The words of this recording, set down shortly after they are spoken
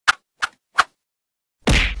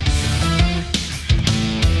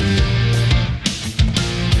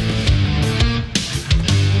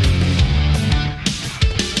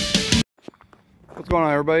going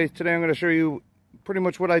on, everybody? Today I'm going to show you pretty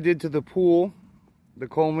much what I did to the pool, the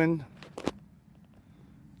Coleman,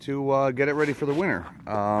 to get it ready for the winter.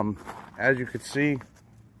 As you can see,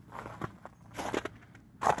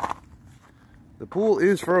 the pool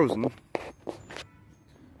is frozen,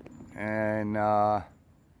 and I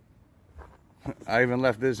even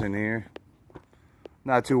left this in here.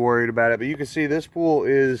 Not too worried about it, but you can see this pool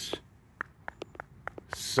is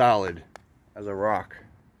solid as a rock.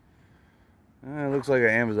 It looks like an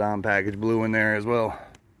Amazon package blew in there as well.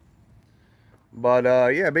 But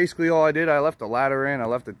yeah, basically all I did, I left the ladder in, I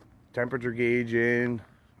left the temperature gauge in.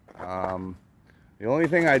 The only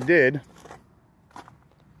thing I did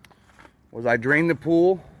was I drained the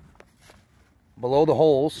pool below the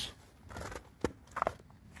holes,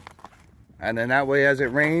 and then that way as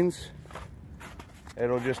it rains,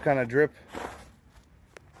 it'll just kind of drip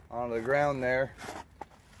onto the ground there.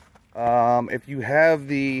 If you have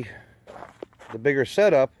the bigger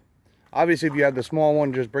setup, obviously if you have the small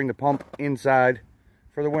one, just bring the pump inside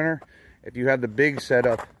for the winter. If you have the big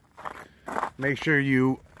setup, make sure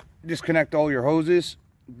you disconnect all your hoses,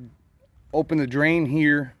 open the drain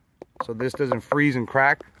here so this doesn't freeze and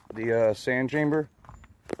crack the sand chamber,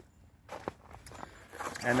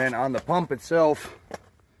 and then on the pump itself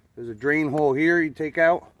there's a drain hole here you take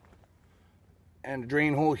out and a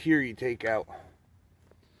drain hole here you take out,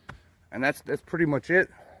 and that's pretty much it.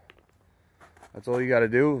 That's all you got to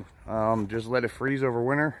do. Just let it freeze over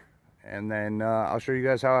winter, and then I'll show you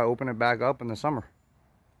guys how I open it back up in the summer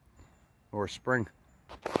or spring.